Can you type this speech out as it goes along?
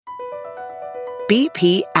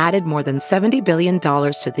BP added more than $70 billion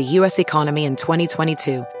to the U.S. economy in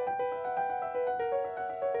 2022.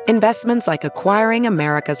 Investments like acquiring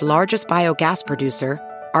America's largest biogas producer,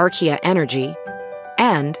 Archaea Energy,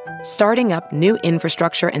 and starting up new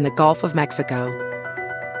infrastructure in the Gulf of Mexico.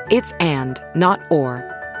 It's and, not or.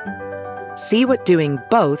 See what doing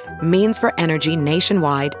both means for energy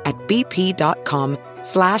nationwide at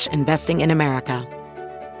bp.com/investing in America.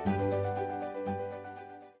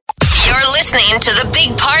 You're listening to the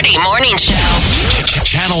Big Party Morning Show.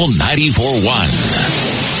 Channel 94.1.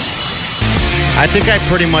 I think I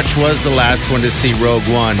pretty much was the last one to see Rogue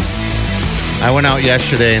One. I went out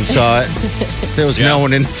yesterday and saw it. There was no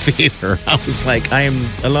one in the theater. I was like, I am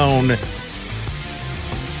alone.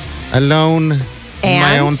 Alone in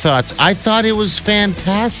my own thoughts. I thought it was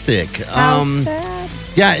fantastic. How sad.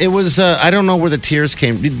 Yeah, it was. I don't know where the tears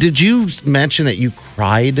came. Did you mention that you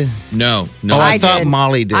cried? No. Oh, I thought did.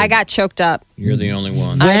 Molly did. I got choked up. You're the only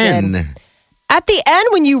one. When? At the end,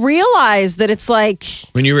 when you realize that it's like...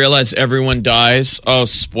 When you realize everyone dies, oh,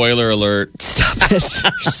 spoiler alert. Stop it. You're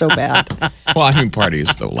so bad. Well, I mean, Party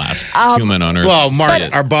is the last human on Earth. Well, Mark,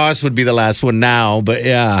 our boss would be the last one now, but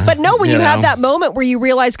yeah. But no, when you have that moment where you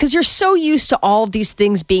realize, because you're so used to all of these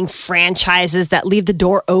things being franchises that leave the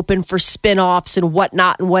door open for spin-offs and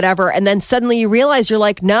whatnot and whatever, and then suddenly you realize you're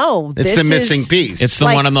like, no, it's the missing piece. It's the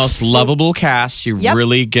one of the most lovable casts. You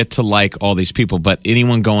really get to like all these people. But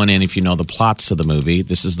anyone going in, if you know the plots of the movie,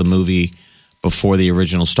 this is the movie before the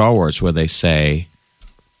original Star Wars where they say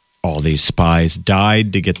all these spies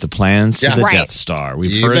died to get the plans to the Death Star.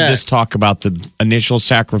 We've heard this talk about the initial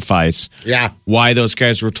sacrifice. Yeah. Why those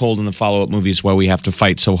guys were told in the follow-up movies why we have to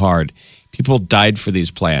fight so hard. People died for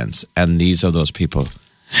these plans, and these are those people.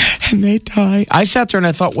 And they die. I sat there and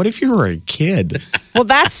I thought, what if you were a kid? Well,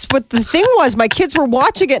 that's what the thing was. My kids were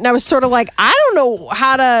watching it, and I was sort of like, I don't know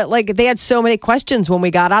how to, like, they had so many questions when we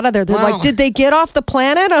got out of there. They're like, did they get off the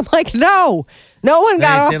planet? I'm like, no one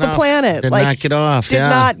got off the planet. Did like, not get off. Did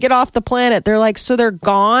not get off the planet. They're like, so they're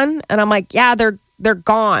gone? And I'm like, yeah, they're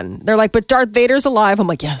gone. They're like, but Darth Vader's alive. I'm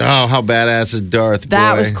like, yes. Oh, how badass is Darth?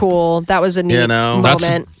 That boy. was cool. That was a neat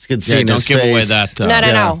moment. It's good seeing don't his give away face. that.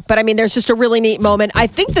 No. But I mean, there's just a really neat moment. I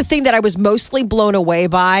think the thing that I was mostly blown away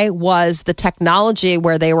by was the technology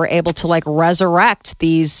where they were able to like resurrect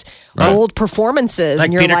these old performances. Like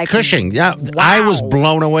and you're Peter like, Cushing. Yeah, wow. I was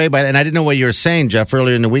blown away by it, and I didn't know what you were saying, Jeff,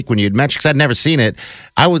 earlier in the week when you had mentioned, because I'd never seen it.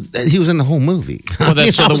 He was in the whole movie. Well,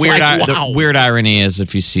 that's I so the was weird. like, The wow. weird irony is,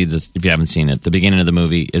 if you see this, if you haven't seen it, the beginning of the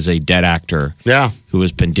movie is a dead actor, who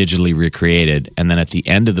has been digitally recreated, and then at the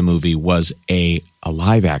end of the movie was a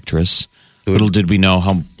live actress. Little did we know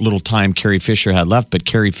how little time Carrie Fisher had left, but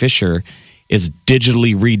Carrie Fisher is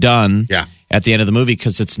digitally redone at the end of the movie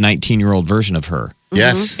because it's a 19-year-old version of her.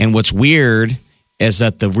 Yes. And what's weird is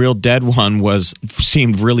that the real dead one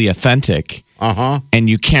seemed really authentic. And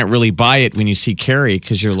you can't really buy it when you see Carrie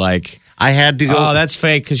because you're like, I had to go. Oh, that's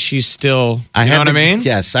fake because she's still. You know what I mean?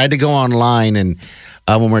 Yes, I had to go online and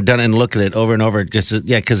when we're done and look at it over and over.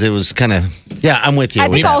 Because it was kind of. Yeah, I'm with you. I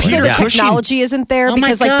think also the technology isn't there Oh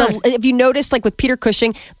because, my like, if you notice, like with Peter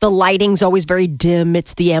Cushing, the lighting's always very dim.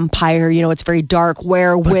 It's the Empire, it's very dark.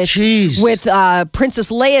 Where with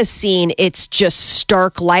Princess Leia's scene, it's just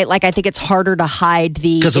stark light. Like, I think it's harder to hide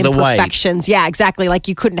the imperfections. Yeah, exactly. Like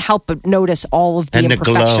you couldn't help but notice all of the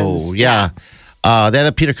imperfections. The glow. Yeah. They had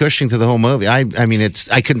a Peter Cushing through the whole movie. I mean,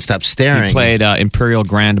 I couldn't stop staring. He played Imperial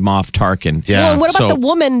Grand Moff Tarkin. Yeah. Well, and what about the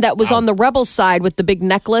woman that was on the rebel side with the big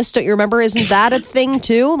necklace? Don't you remember? Isn't that a thing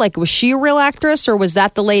too? Like, was she a real actress or was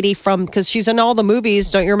that the lady from? Because she's in all the movies.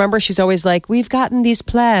 Don't you remember? She's always like, "We've gotten these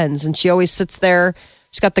plans," and she always sits there.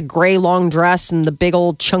 She's got the gray long dress and the big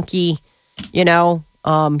old chunky,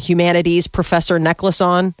 humanities professor necklace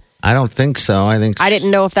on. I don't think so. I didn't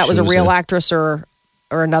know if that was a real actress or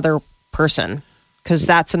another person. Because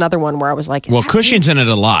that's another one where I was like, well, Cushing's in it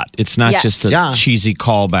a lot. It's not just a cheesy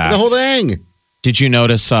callback. The whole thing. Did you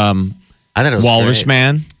notice I thought it was Walrus great.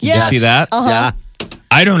 Man? Did you see that? Yeah.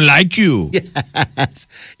 I don't like you. Yes.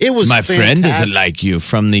 It was My friend fantastic. doesn't like you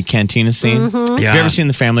from the cantina scene. Have you ever seen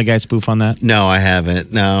the Family Guy spoof on that? No, I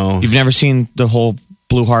haven't. No. You've never seen the whole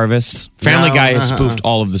Blue Harvest? Family Guy has spoofed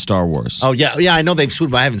all of the Star Wars. Oh, yeah. Yeah, I know they've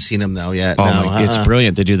spoofed, but I haven't seen them, though, yet. Oh, no. it's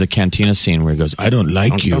brilliant. They do the cantina scene where he goes, I don't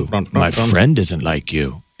like you. My friend doesn't like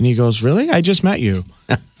you. And he goes, really? I just met you.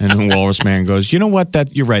 And then Walrus Man goes, you know what?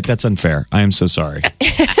 You're right. That's unfair. I am so sorry.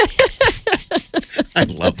 I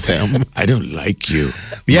love them. I don't like you.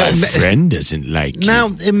 Yeah, My friend doesn't like you. Now,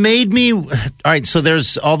 it made me... All right, so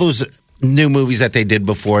there's all those new movies that they did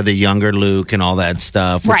before, the younger Luke and all that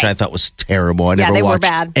stuff, which I thought was terrible. I never they watched were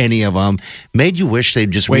bad. any of them. Made you wish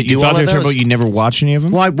they'd just Wait, redo you thought all they of were those. terrible? You never watched any of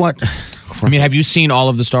them? Why? What? I mean, have you seen all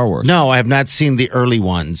of the Star Wars? No, I have not seen the early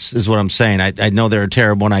ones, is what I'm saying. I know they're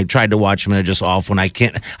terrible, and I tried to watch them, and they're just awful, and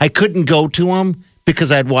I couldn't go to them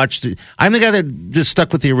because I'd watched it. I'm the guy that just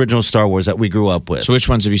stuck with the original Star Wars that we grew up with. So which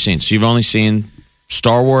ones have you seen? So you've only seen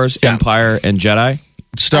Star Wars, Empire, and Jedi?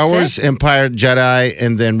 Star Wars, Empire, Jedi,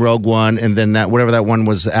 and then Rogue One, and then whatever that one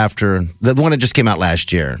was after. The one that just came out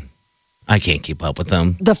last year. I can't keep up with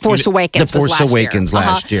them. The Force Awakens. The Force Awakens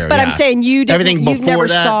last year. But I'm saying you never that?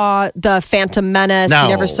 saw the Phantom Menace. No. You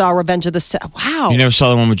never saw Revenge of the Sith. Wow. You never saw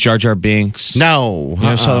the one with Jar Jar Binks? No. You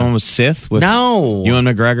never saw the one with Sith? With No. Ewan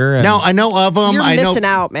McGregor? No, I know of them. You're missing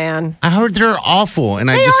out, man. I heard they're awful, and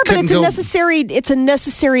They I just are, but couldn't it's a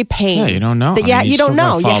necessary pain. Yeah, you don't know. You don't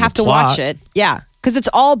know. You have to plot. watch it. Yeah. Because it's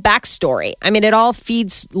all backstory. I mean, it all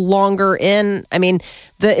feeds longer in. I mean,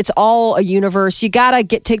 it's all a universe. You gotta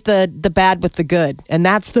take the bad with the good, and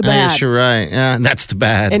that's the bad. Yes, you're right. Yeah, that's the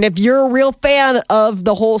bad. And if you're a real fan of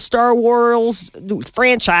the whole Star Wars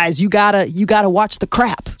franchise, you gotta watch the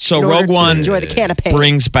crap. So Rogue One enjoy the can of paint.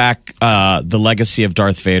 brings back the legacy of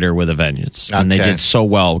Darth Vader with a vengeance, and they did so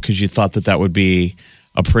well because you thought that would be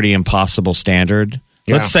a pretty impossible standard.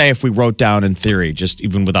 Yeah. Let's say if we wrote down in theory, just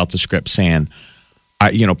even without the script, saying,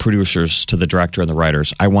 producers to the director and the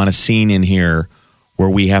writers, I want a scene in here where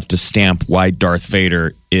we have to stamp why Darth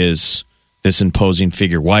Vader is this imposing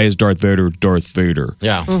figure. Why is Darth Vader Darth Vader?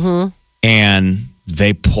 Yeah. Mm-hmm. And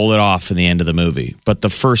they pull it off in the end of the movie. But the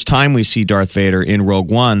first time we see Darth Vader in Rogue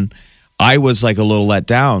One, I was like a little let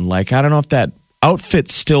down. Like, I don't know if that outfit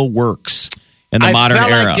still works in the modern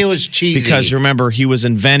era. Like it was cheesy. Because remember, he was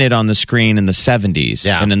invented on the screen in the 70s.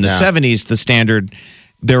 Yeah, and in the 70s, the standard,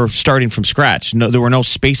 they were starting from scratch. No, there were no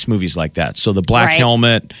space movies like that. So the black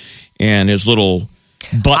helmet and his little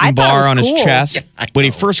button bar on his chest. Yeah, when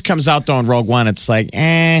he first comes out though in Rogue One, it's like,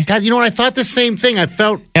 God, you know what? I thought the same thing.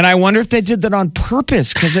 And I wonder if they did that on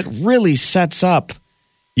purpose because it really sets up.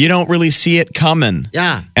 You don't really see it coming.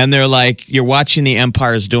 Yeah. And they're like, you're watching the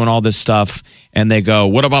Empires doing all this stuff, and they go,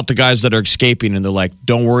 what about the guys that are escaping? And they're like,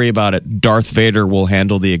 don't worry about it. Darth Vader will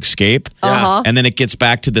handle the escape. Uh-huh. And then it gets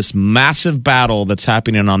back to this massive battle that's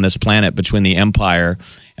happening on this planet between the Empire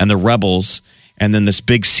and the rebels. And then this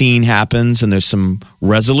big scene happens, and there's some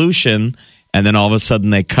resolution. And then all of a sudden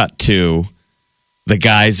they cut to the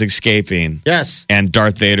guys escaping. Yes. And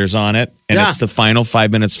Darth Vader's on it. And it's the final 5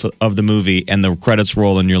 minutes of the movie, and the credits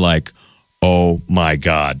roll, and you're like, oh my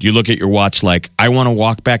God. You look at your watch like, I want to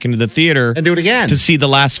walk back into the theater and do it again to see the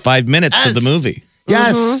last 5 minutes of the movie.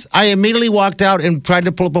 Yes. Mm-hmm. I immediately walked out and tried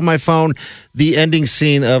to pull up on my phone the ending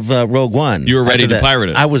scene of Rogue One. You were ready to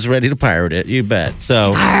pirate it. I was ready to pirate it. You bet.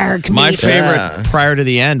 So my favorite prior to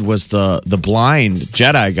the end was the blind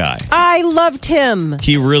Jedi guy. I loved him.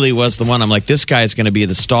 He really was the one. I'm like, this guy is going to be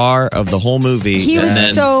the star of the whole movie. He was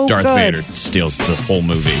then so Darth good. Vader steals the whole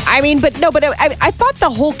movie. I mean, but I thought the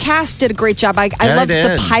whole cast did a great job. I loved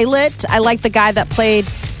the pilot. I liked the guy that played,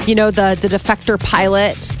 the defector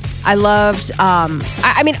pilot. I loved.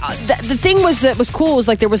 The thing was cool was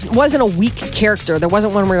like there wasn't a weak character. There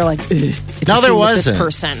wasn't one where you're like, there wasn't. This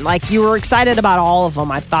person. Like you were excited about all of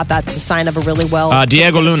them. I thought that's a sign of a really well.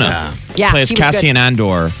 Diego Luna plays Cassian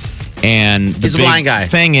Andor, and he's a blind guy.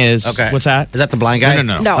 Thing is, what's that? Is that the blind guy?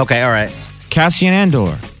 No. Okay, all right. Cassian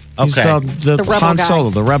Andor. He's Okay. the Han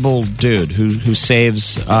Solo, the rebel dude who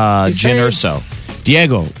saves Jyn Erso.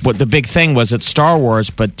 Diego. What the big thing was at Star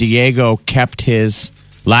Wars, but Diego kept his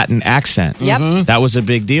Latin accent. Yep. Mm-hmm. That was a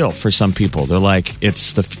big deal for some people. They're like, it's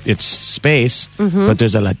space, but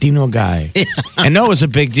there's a Latino guy. And no, it was a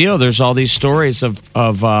big deal. There's all these stories of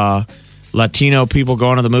Latino people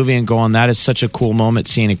going to the movie and going, that is such a cool moment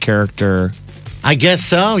seeing a character. I guess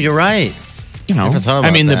so. You're right.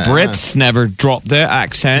 The Brits never drop their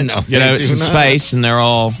accent. No, it's in space and they're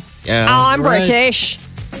all... Yeah, I'm British.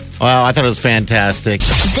 Wow, I thought it was fantastic.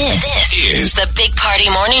 This is the Big Party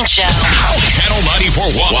Morning Show. Channel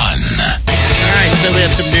 94.1. All right, so we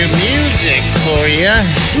have some new music for you.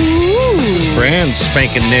 This is brand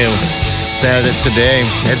spanking new. Saturday today,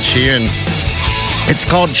 Ed Sheeran. It's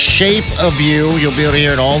called Shape of You. You'll be able to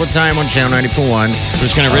hear it all the time on Channel 94.1. He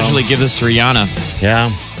was going to originally give this to Rihanna.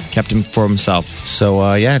 Yeah. Kept him for himself. So,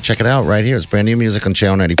 check it out right here. It's brand new music on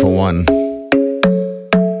Channel 94.1.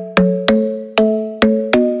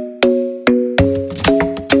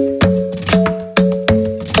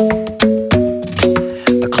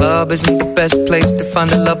 Isn't the best place to find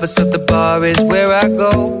the lovers, so the bar is where I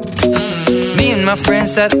go. Me and my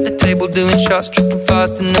friends at the table doing shots, tripping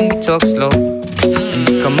fast, and then we talk slow. And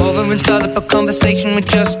you come over and start up a conversation with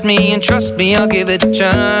just me, and trust me, I'll give it a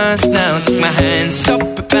chance. Now take my hand, stop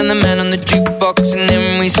it, and the man on the jukebox, and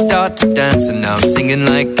then we start to dance. And now I'm singing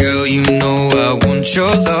like, girl, you know I want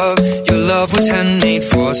your love. Your love was handmade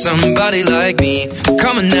for somebody like me.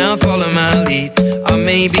 Come on now, follow my lead. I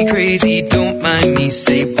may be crazy, don't mind me.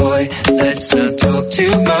 Say, boy, let's not talk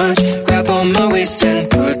too much. Grab on my waist and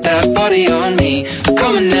put that body on me.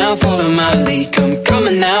 Come on now, follow my lead. Come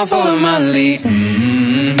on now, follow my lead.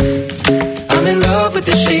 I'm in love with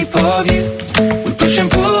the shape of you. We push and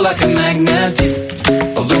pull like a magnet do.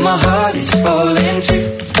 Although my heart is falling too.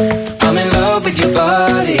 I'm in love with your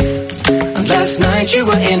body. And last night you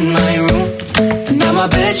were in my room. And now my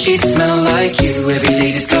bedsheets smell like you. Every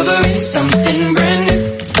day discovering something brand new.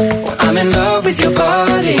 Well, I'm in love with your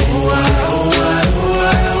body.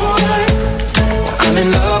 I'm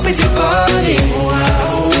in love with your body.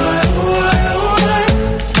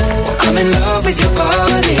 I'm in love with your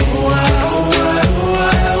body.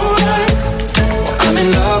 I'm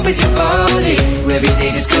in love with your body. Every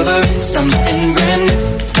day discovering something brand new.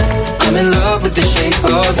 I'm in love with the shape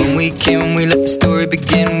of you. When we came, we let the story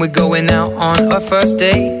begin. We're going out on our first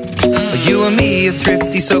date. You and me are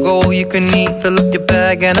thrifty, so go all you can eat. Fill up your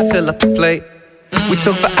bag and I fill up the plate. We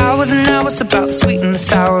talk for hours and hours about the sweet and the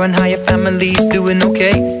sour and how your family's doing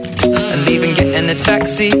okay. And leaving, getting a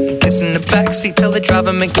taxi, kissing the backseat, tell the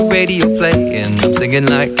driver make the radio play. And I'm singing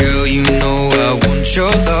like, girl, you know I want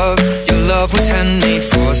your love. Your love was handmade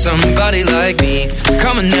for somebody like me.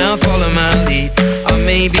 Come on now, follow my lead. I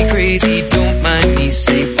may be crazy, don't mind me.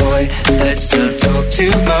 Say, boy, let's not talk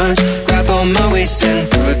too much. Grab on my waist and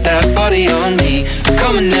put that body on me.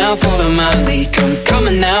 Come on now, follow my lead. Come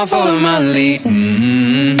on now, follow my lead.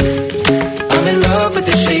 I'm in love with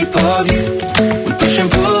the shape of you. We push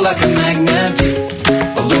and pull like a magnet do.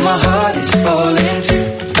 Although my heart is falling too.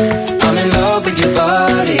 I'm in love with your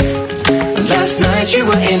body. Last night you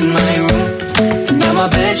were in my room. And now my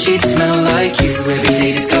bedsheets smell like you. Every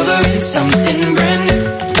day discovering something brand new.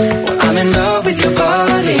 Well, I'm in love with your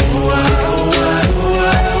body.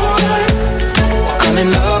 I'm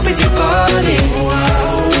in love with your body.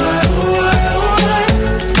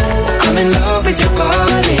 I'm in love with your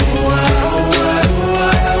body.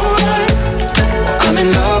 I'm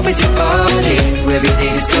in love with your body. Every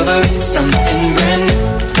day discovering something brand new.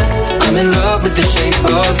 I'm in love with the shape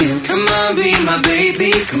of you. Come on, be my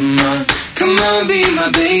baby, come on. Come on, be my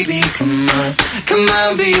baby, come on. Come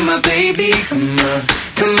on, be my baby, come on.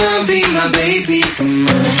 Come on, be my baby, come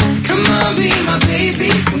on. Come on, be my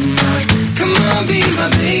baby, come on. Come on, be my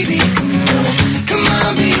baby, come on. Come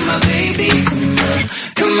on, be my baby, come on.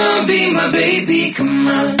 Come on, be my baby, come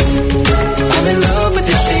on. I'm in love with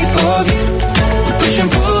the shape of you. We push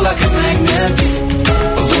and pull like a magnet do.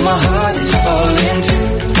 Although my heart is falling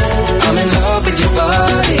too. I'm in love with your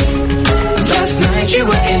body. Last night you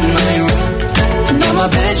were in my room. Now my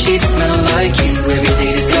bedsheets smell like you. Every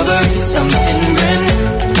day discovering something brand new.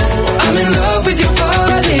 I'm in love with your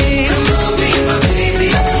body. Come on, be my baby.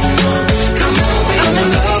 Come on, come on, baby. I'm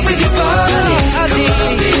in love with your body. Come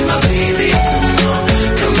on, be my baby. Come on,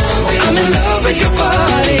 come on, baby. I'm in love with your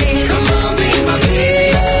body. Come on, be my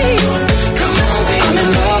baby. Come on, baby. I'm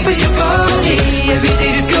in love with your body. Every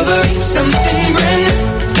day discovering something brand new.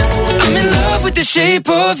 I'm in love with the shape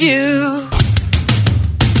of you.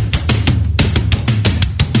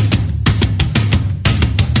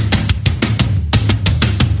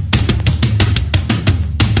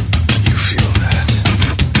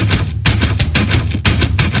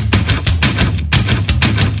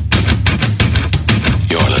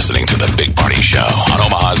 Listening to The Big Party Show on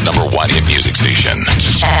Omaha's #1 hit music station.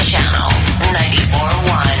 Channel 94.1.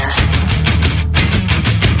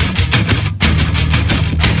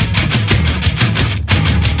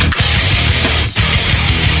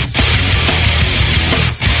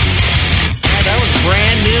 That was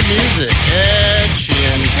brand new music. Ed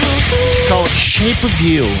Sheeran. It's called Shape of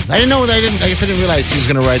You. I didn't know. I guess I didn't realize he was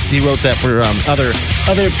going to write. He wrote that for other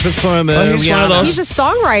performers. Oh, he's one of those. He's a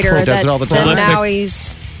songwriter does it all the time. that now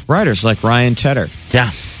he's writers like Ryan Tedder.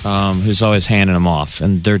 Yeah. Who's always handing them off.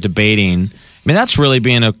 And they're debating. I mean, that's really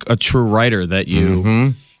being a true writer that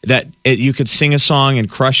you you could sing a song and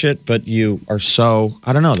crush it, but you are so,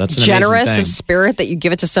 I don't know, that's an generous amazing thing. of spirit that you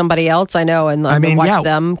give it to somebody else. I know, and watch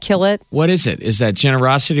them kill it. What is it? Is that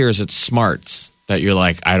generosity or is it smarts that you're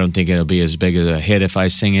like, I don't think it'll be as big of a hit if I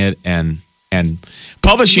sing it? And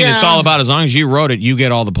publishing, it's all about, as long as you wrote it, you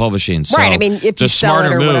get all the publishing. So right. I mean, if you sell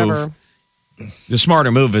it or whatever. The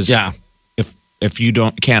smarter move is if you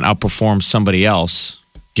can't outperform somebody else,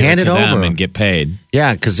 give it to them and get paid.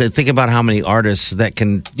 Yeah, because think about how many artists that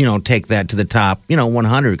can, take that to the top,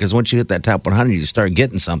 100. Because once you hit that top 100, you start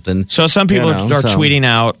getting something. So some people are tweeting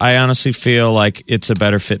out, I honestly feel like it's a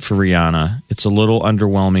better fit for Rihanna. It's a little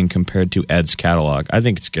underwhelming compared to Ed's catalog. I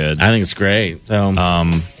think it's good. I think it's great. So,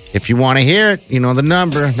 if you want to hear it, you know the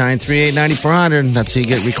number, 938-9400. That's how you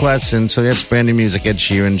get requests. And so that's brand new music, Ed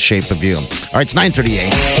Sheeran, Shape of You. All right, it's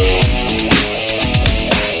 9:38.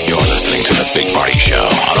 You're listening to The Big Party Show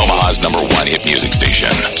on Omaha's number one hit music station.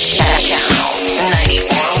 Channel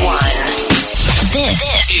 94.1.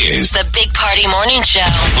 This is The Big Party Morning Show.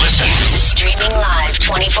 Listen. Streaming live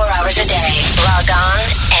 24 hours a day. Log on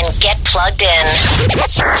and get plugged in.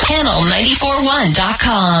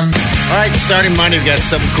 Channel941.com. All right, starting Monday, we've got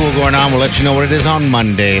something cool going on. We'll let you know what it is on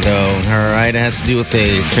Monday, though. All right, it has to do with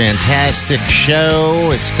a fantastic show.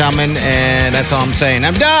 It's coming, and that's all I'm saying.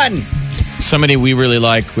 I'm done. Somebody we really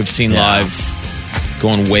like, we've seen live,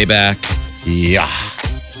 going way back. Yeah.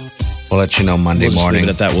 We'll let you know Monday We'll just morning. leave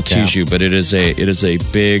it at that. We'll tease you, but it is a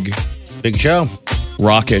big show,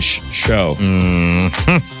 rockish show.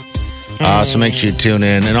 So make sure you tune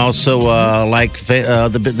in, and also like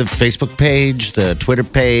the Facebook page, the Twitter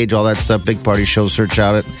page, all that stuff. Big Party Show. Search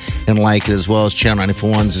out it and like it, as well as Channel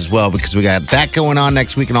 94.1's as well, because we got that going on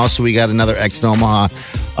next week, and also we got another X in Omaha.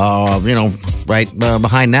 Right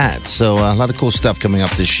behind that. So a lot of cool stuff coming up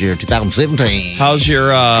this year, 2017. How's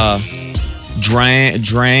your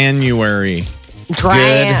January?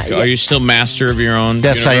 Good. Are you still master of your own?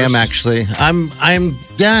 Yes, universe? I am actually. I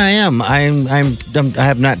am. I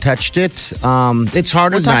have not touched it. It's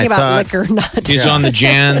harder We're than I talking about thought. liquor, not. He's on the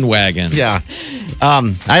Jan wagon. Yeah.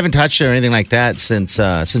 I haven't touched it or anything like that since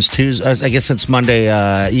Tuesday. I guess since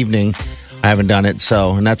Monday evening. I haven't done it,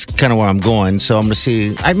 and that's kind of where I'm going. So I'm going to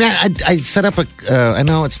see. I mean, I set up I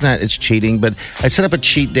know it's cheating, but I set up a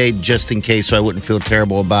cheat day just in case, so I wouldn't feel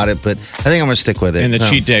terrible about it. But I think I'm going to stick with it. And the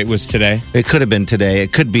cheat date was today? It could have been today.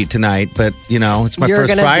 It could be tonight, but it's my You're first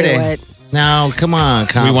gonna Friday. do it. No, come on.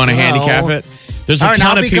 We want to handicap it. There's a All right, ton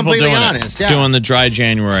I'll of be people completely doing honest, it, yeah. doing the dry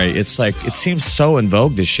January. It's like it seems so in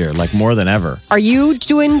vogue this year, like more than ever. Are you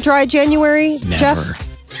doing dry January, Jeff?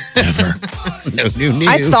 Never. No.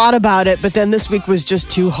 I thought about it, but then this week was just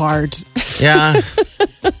too hard. Yeah.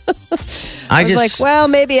 I was like, well,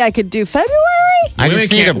 maybe I could do February. I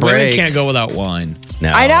just need a break. Women can't go without wine.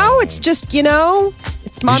 No. I know. It's just, it's You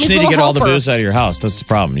mommy's just need to little get all the helper. booze out of your house. That's the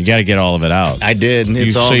problem. You got to get all of it out. I did.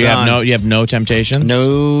 It's all so you gone. have no temptations.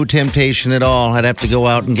 No temptation at all. I'd have to go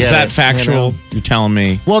out and get Is that it, factual? You're telling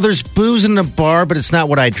me? Well, there's booze in the bar, but it's not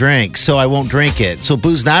what I drink, so I won't drink it. So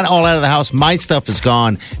booze not all out of the house. My stuff is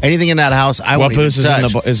gone. Anything in that house, I won't What booze even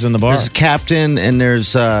touch. is in the bar? There's Captain, and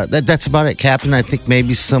there's that's about it. Captain, I think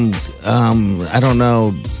maybe some I don't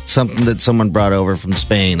know, something that someone brought over from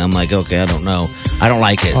Spain. I'm like, okay, I don't know. I don't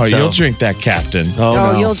like it. Oh, so. you'll drink that, Captain.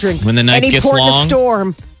 Oh, no. You'll drink. When the night Any gets port in a long?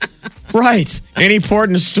 storm. Right. Any port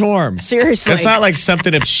in a storm. Seriously. That's not like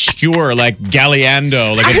something obscure like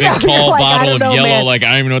Galliando, like a big know, tall you're like, I bottle don't of know, yellow. man. Like, I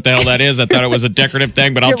don't even know what the hell that is. I thought it was a decorative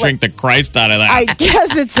thing, but I'll You're drink the Christ out of that. I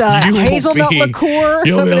guess it's a You will hazelnut be- liqueur.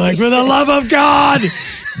 You'll be Let like, me for the see. love of God,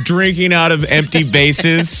 drinking out of empty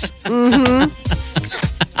vases.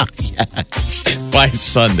 By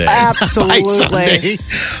Sunday. Absolutely. By Sunday.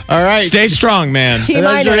 All right. Stay strong, man. T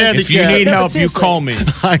That's your minus. If you need No, but help, you seriously. call me.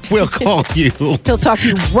 I will call you. He'll talk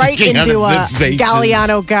you right Drinking out into of a the vases.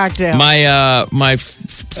 Galliano cocktail. My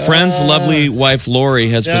friend's lovely wife Lori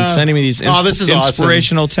has been sending me these this is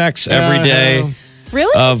inspirational texts every day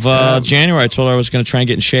Really? of January. I told her I was going to try and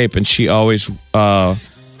get in shape, and she always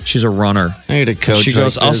she's a runner. I need a coach. She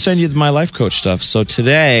goes, like "I'll this. send you my life coach stuff." So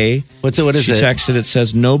today, What is she it? texted. It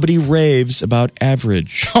says nobody raves about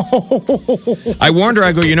average. I warned her.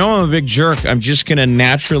 I go, I'm a big jerk. I'm just going to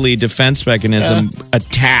naturally defense mechanism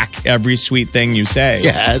attack every sweet thing you say.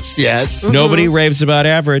 Yes. Nobody raves about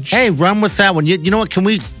average. Hey, run with that one. You know what?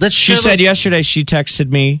 Let's She share said those- yesterday she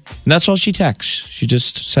texted me, and that's all she texts. She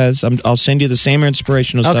just says, I'll send you the same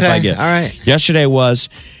inspirational stuff Okay, I get. all right. Yesterday was,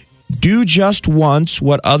 do just once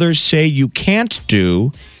what others say you can't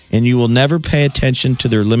do, and you will never pay attention to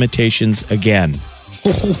their limitations again.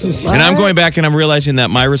 And I'm going back and I'm realizing that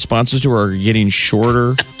my responses to her are getting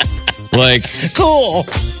shorter. Like, Cool.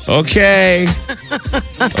 okay.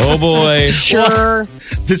 Oh, boy. Sure.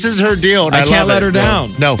 This is her deal. And I can't love let it. her down.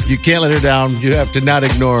 No, you can't let her down. You have to not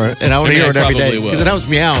ignore it. And I want to I hear it every day probably will. because it helps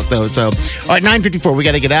me out, though. So, all right, 9:54. We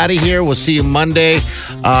got to get out of here. We'll see you Monday.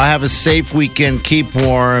 Have a safe weekend. Keep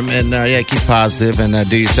warm and keep positive and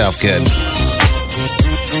do yourself good.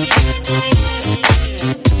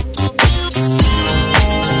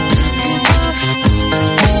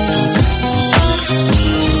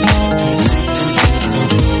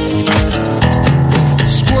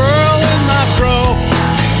 Squirrel in my fro.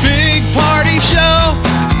 Big party show.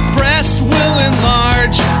 Breast will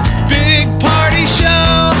enlarge. Big party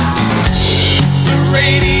show. The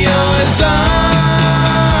radio is on.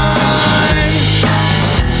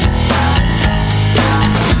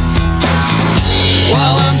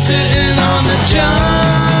 sitting on the john.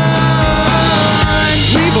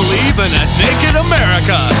 We believe in a naked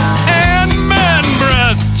America and man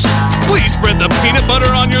breasts. Please spread the peanut butter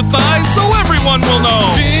on your thighs so everyone will know.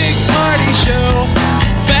 Big party show.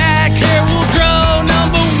 Back hair will grow.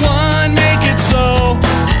 Number one, make it so.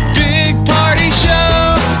 Big party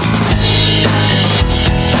show.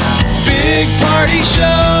 Big party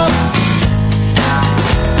show.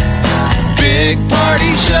 Big party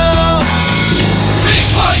show. Big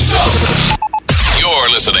Party Show. You're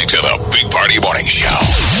listening to the Big Party Morning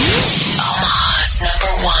Show.